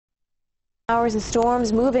Showers and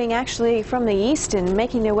storms moving actually from the east and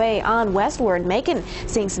making their way on westward. Macon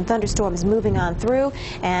seeing some thunderstorms moving on through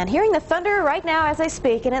and hearing the thunder right now as I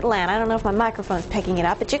speak in Atlanta. I don't know if my microphone's picking it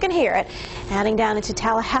up, but you can hear it. Heading down into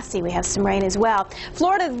Tallahassee, we have some rain as well.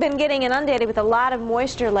 Florida's been getting inundated with a lot of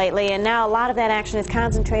moisture lately, and now a lot of that action is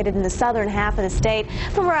concentrated in the southern half of the state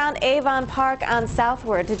from around Avon Park on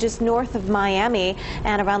southward to just north of Miami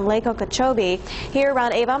and around Lake Okeechobee. Here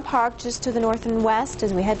around Avon Park just to the north and west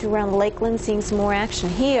as we head to around Lakeland, seeing some more action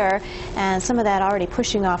here, and some of that already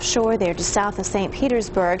pushing offshore there just south of St.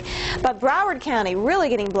 Petersburg. But Broward County really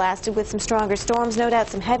getting blasted with some stronger storms. No doubt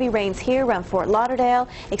some heavy rains here around Fort Lauderdale,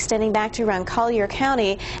 extending back to around Collier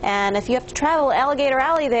County. And if you have to travel Alligator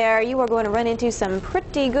Alley there, you are going to run into some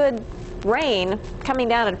pretty good rain coming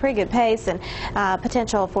down at a pretty good pace, and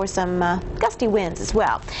potential for some gusty winds as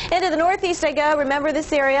well. Into the northeast I go. Remember,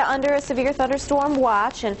 this area under a severe thunderstorm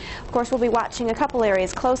watch, and of course we'll be watching a couple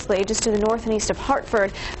areas closely just to the north and east of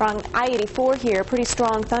Hartford along I-84 here. Pretty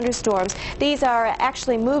strong thunderstorms. These are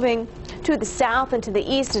actually moving to the south and to the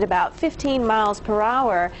east at about 15 miles per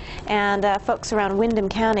hour, and folks around Windham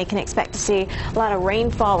County can expect to see a lot of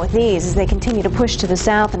rainfall with these as they continue to push to the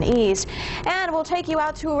south and east. And we'll take you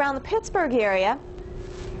out to around the Pittsburgh area.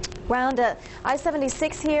 Around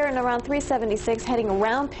I-76 here and around 376 heading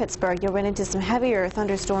around Pittsburgh, you'll run into some heavier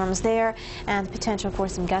thunderstorms there and potential for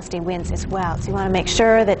some gusty winds as well. So you want to make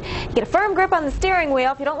sure that you get a firm grip on the steering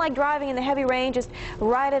wheel. If you don't like driving in the heavy rain, just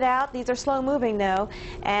ride it out. These are slow moving though,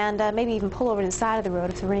 and maybe even pull over to the side of the road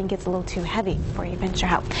if the rain gets a little too heavy before you venture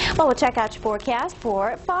out. Well, we'll check out your forecast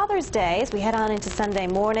for Father's Day as we head on into Sunday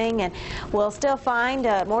morning, and we'll still find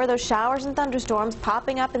more of those showers and thunderstorms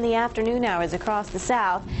popping up in the afternoon hours across the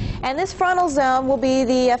south. And this frontal zone will be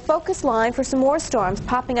the focus line for some more storms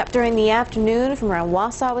popping up during the afternoon from around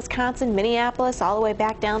Wausau, Wisconsin, Minneapolis, all the way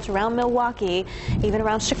back down to around Milwaukee. Even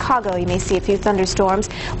around Chicago, you may see a few thunderstorms.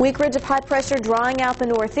 Weak ridge of high pressure drawing out the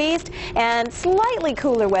northeast, and slightly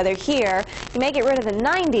cooler weather here. You may get rid of the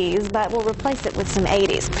 90s, but we'll replace it with some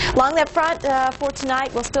 80s. Along that front for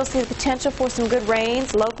tonight, we'll still see the potential for some good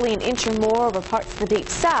rains, locally an inch or more over parts of the deep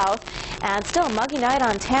south, and still a muggy night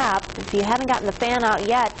on tap. If you haven't gotten the fan out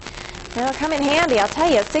yet, it'll come in handy. I'll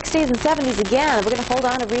tell you, 60s and 70s again. We're going to hold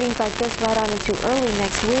on to readings like this right on into early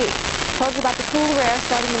next week. Told you about the cool air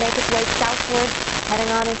starting to make its way southward,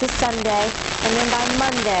 heading on into Sunday. And then by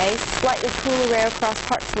Monday, slightly cooler air across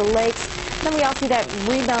parts of the lakes. Then we all see that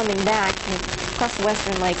rebounding back across the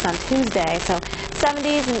western lakes on Tuesday. So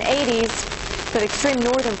 70s and 80s for the extreme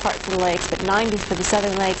northern parts of the lakes, but 90s for the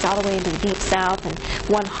southern lakes all the way into the deep south, and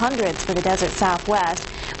 100s for the desert southwest.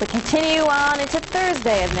 We continue on into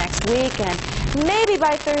Thursday of next week, and maybe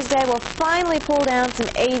by Thursday we'll finally pull down some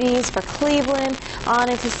 80s for Cleveland, on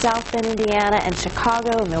into South Bend, Indiana, and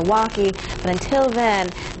Chicago and Milwaukee. But until then,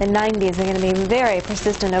 the 90s are going to be very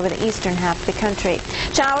persistent over the eastern half of the country.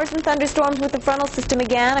 Showers and thunderstorms with the frontal system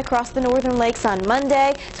again across the northern lakes on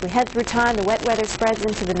Monday. As we head through time, the wet weather spreads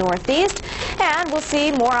into the northeast, and we'll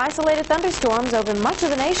see more isolated thunderstorms over much of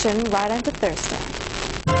the nation right onto Thursday.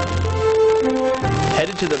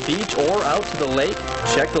 Headed to the beach or out to the lake?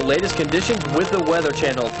 Check the latest conditions with the Weather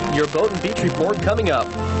Channel. Your boat and beach report coming up.